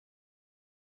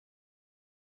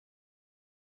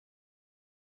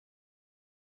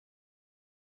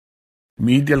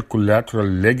Medial Collateral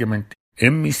Ligament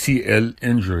MCL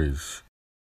injuries.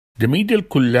 The medial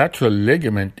collateral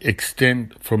ligament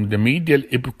extends from the medial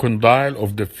epicondyle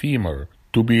of the femur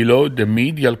to below the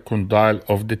medial condyle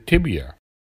of the tibia.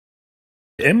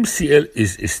 The MCL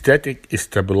is a static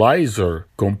stabilizer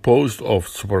composed of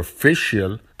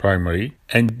superficial primary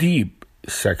and deep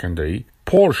secondary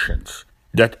portions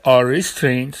that are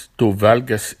restraints to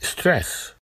valgus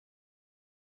stress.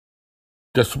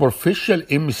 The superficial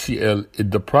MCL is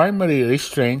the primary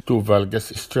restraint to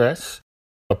valgus stress.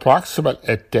 The proximal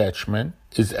attachment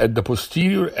is at the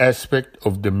posterior aspect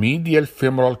of the medial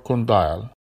femoral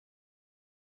condyle.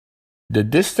 The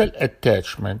distal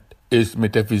attachment is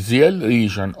metaphyseal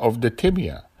region of the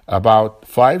tibia, about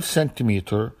 5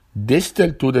 cm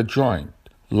distal to the joint,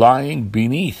 lying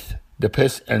beneath the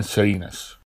pes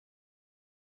anserinus.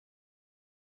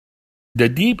 The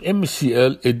deep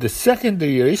MCL is the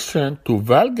secondary restraint to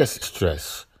valgus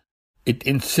stress. It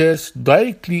inserts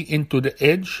directly into the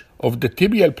edge of the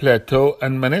tibial plateau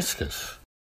and meniscus.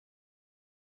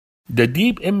 The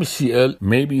deep MCL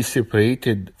may be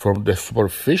separated from the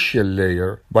superficial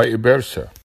layer by a bursa.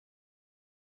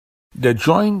 The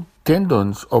joint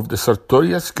tendons of the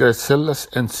Sartorius, gracilis,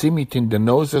 and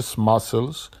semitendinosus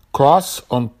muscles cross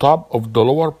on top of the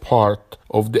lower part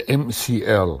of the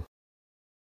MCL.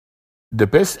 The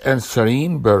pes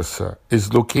anserine bursa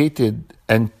is located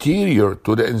anterior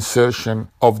to the insertion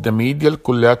of the medial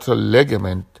collateral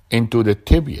ligament into the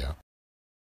tibia.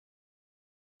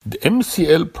 The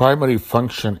MCL primary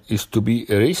function is to be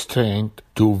a restraint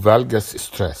to valgus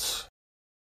stress.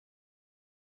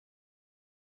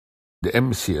 The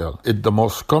MCL is the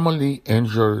most commonly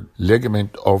injured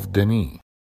ligament of the knee.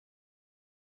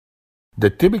 The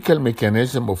typical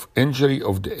mechanism of injury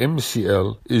of the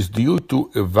MCL is due to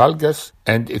a valgus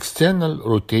and external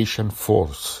rotation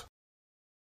force.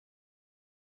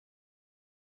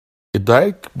 A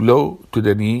direct blow to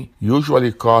the knee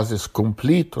usually causes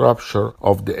complete rupture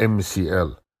of the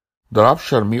MCL. The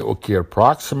rupture may occur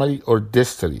proximally or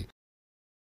distally.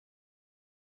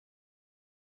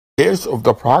 Tears of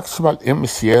the proximal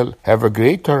MCL have a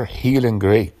greater healing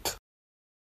rate.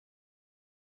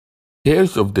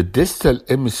 Tears of the distal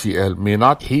MCL may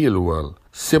not heal well,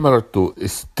 similar to a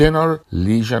thinner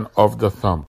lesion of the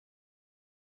thumb.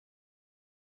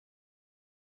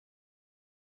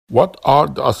 What are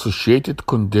the associated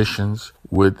conditions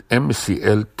with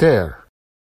MCL tear?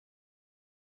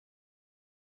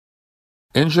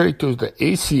 Injury to the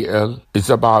ACL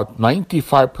is about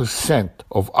 95%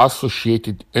 of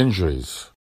associated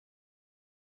injuries.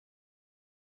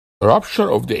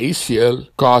 Rupture of the ACL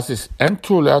causes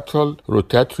anterolateral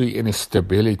rotatory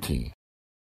instability.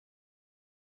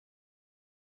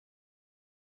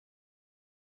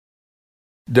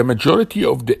 The majority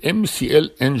of the MCL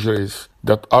injuries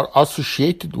that are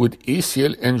associated with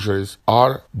ACL injuries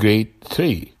are grade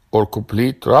 3 or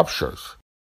complete ruptures.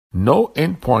 No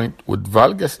endpoint with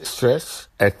valgus stress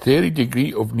at 30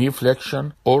 degrees of knee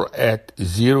flexion or at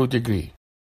 0 degree.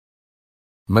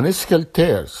 Meniscal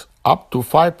tears up to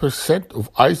 5% of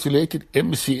isolated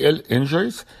MCL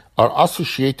injuries are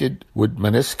associated with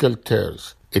meniscal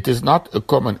tears. It is not a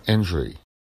common injury.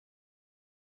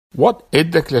 What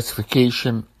is the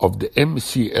classification of the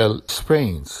MCL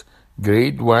sprains?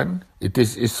 Grade 1, it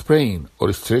is a sprain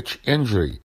or stretch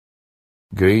injury.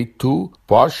 Grade 2,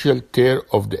 partial tear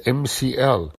of the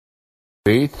MCL.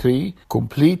 Grade 3,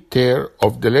 complete tear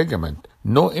of the ligament.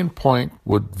 No endpoint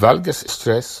with valgus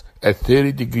stress at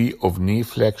 30 degrees of knee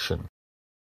flexion.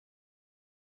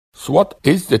 So what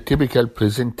is the typical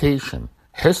presentation?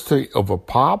 History of a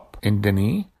pop in the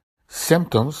knee.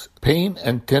 Symptoms, pain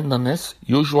and tenderness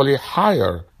usually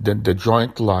higher than the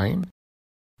joint line.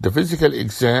 The physical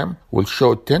exam will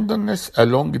show tenderness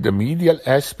along the medial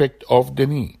aspect of the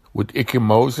knee with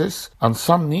ecchymosis and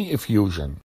some knee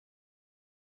effusion.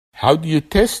 How do you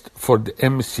test for the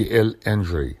MCL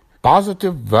injury?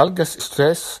 Positive valgus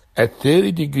stress at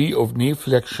 30 degrees of knee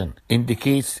flexion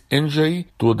indicates injury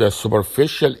to the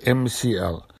superficial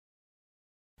MCL.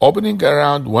 Opening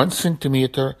around 1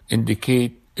 cm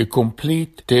indicates a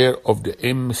complete tear of the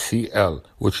MCL,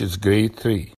 which is grade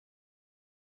 3.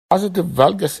 Positive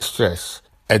valgus stress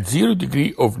at 0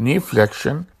 degree of knee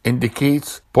flexion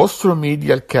indicates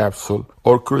posteromedial capsule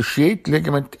or cruciate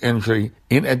ligament injury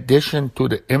in addition to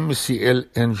the MCL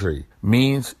injury,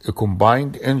 means a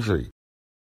combined injury.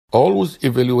 Always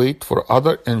evaluate for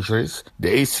other injuries, the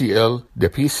ACL, the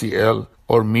PCL,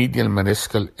 or medial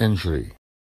meniscal injury.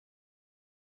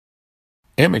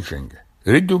 Imaging.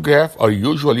 Radiographs are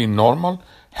usually normal.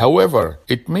 However,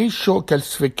 it may show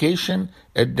calcification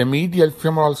at the medial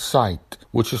femoral site,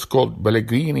 which is called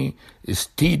Pellegrini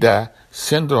stida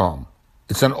syndrome.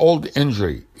 It's an old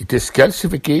injury. It is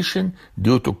calcification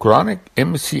due to chronic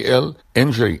MCL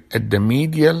injury at the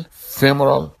medial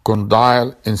femoral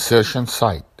condyle insertion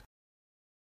site.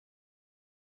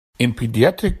 In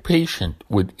pediatric patient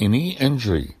with knee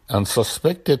injury and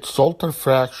suspected Salter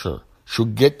fracture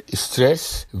should get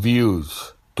stress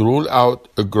views to rule out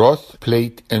a growth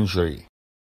plate injury.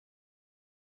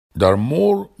 There are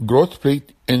more growth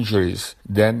plate injuries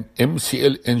than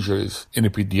MCL injuries in a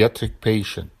pediatric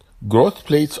patient. Growth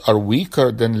plates are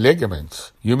weaker than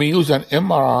ligaments. You may use an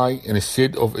MRI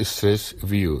instead of stress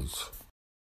views.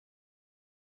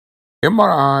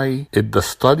 MRI is the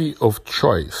study of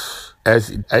choice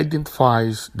as it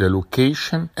identifies the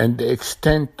location and the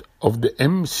extent of the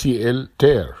MCL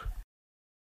tear.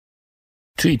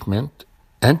 Treatment: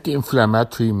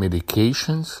 anti-inflammatory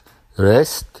medications,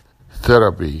 rest,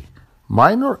 therapy.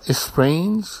 Minor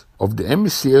sprains of the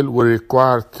MCL will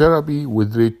require therapy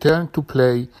with return to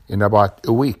play in about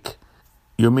a week.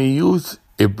 You may use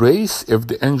a brace if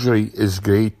the injury is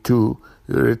grade 2.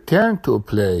 Return to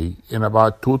play in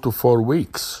about 2 to 4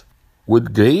 weeks.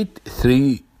 With grade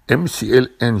 3 MCL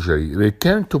injury,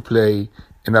 return to play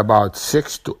in about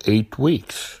 6 to 8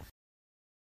 weeks.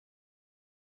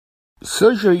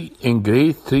 Surgery in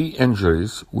grade 3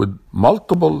 injuries with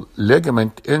multiple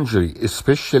ligament injury,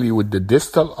 especially with the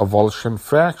distal avulsion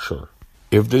fracture.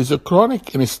 If there is a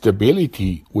chronic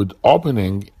instability with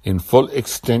opening in full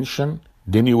extension,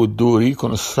 then you would do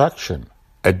reconstruction.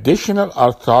 Additional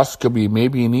arthroscopy may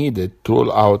be needed to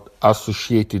rule out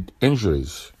associated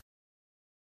injuries.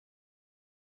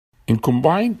 In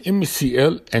combined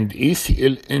MCL and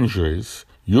ACL injuries,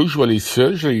 usually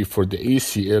surgery for the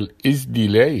ACL is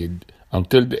delayed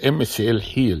until the MCL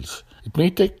heals. It may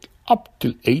take up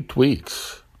to 8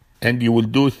 weeks. And you will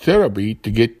do therapy to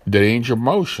get the range of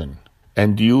motion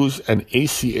and use an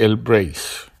ACL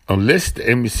brace. Unless the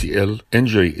MCL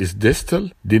injury is distal,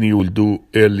 then you will do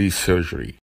early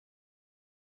surgery.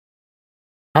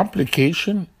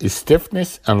 Complication is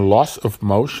stiffness and loss of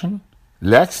motion.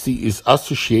 Laxity is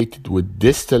associated with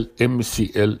distal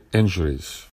MCL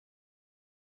injuries.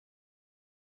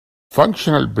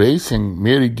 Functional bracing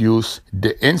may reduce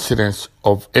the incidence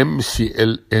of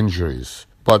MCL injuries,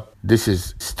 but this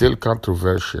is still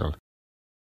controversial.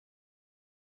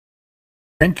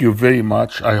 Thank you very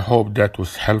much. I hope that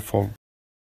was helpful.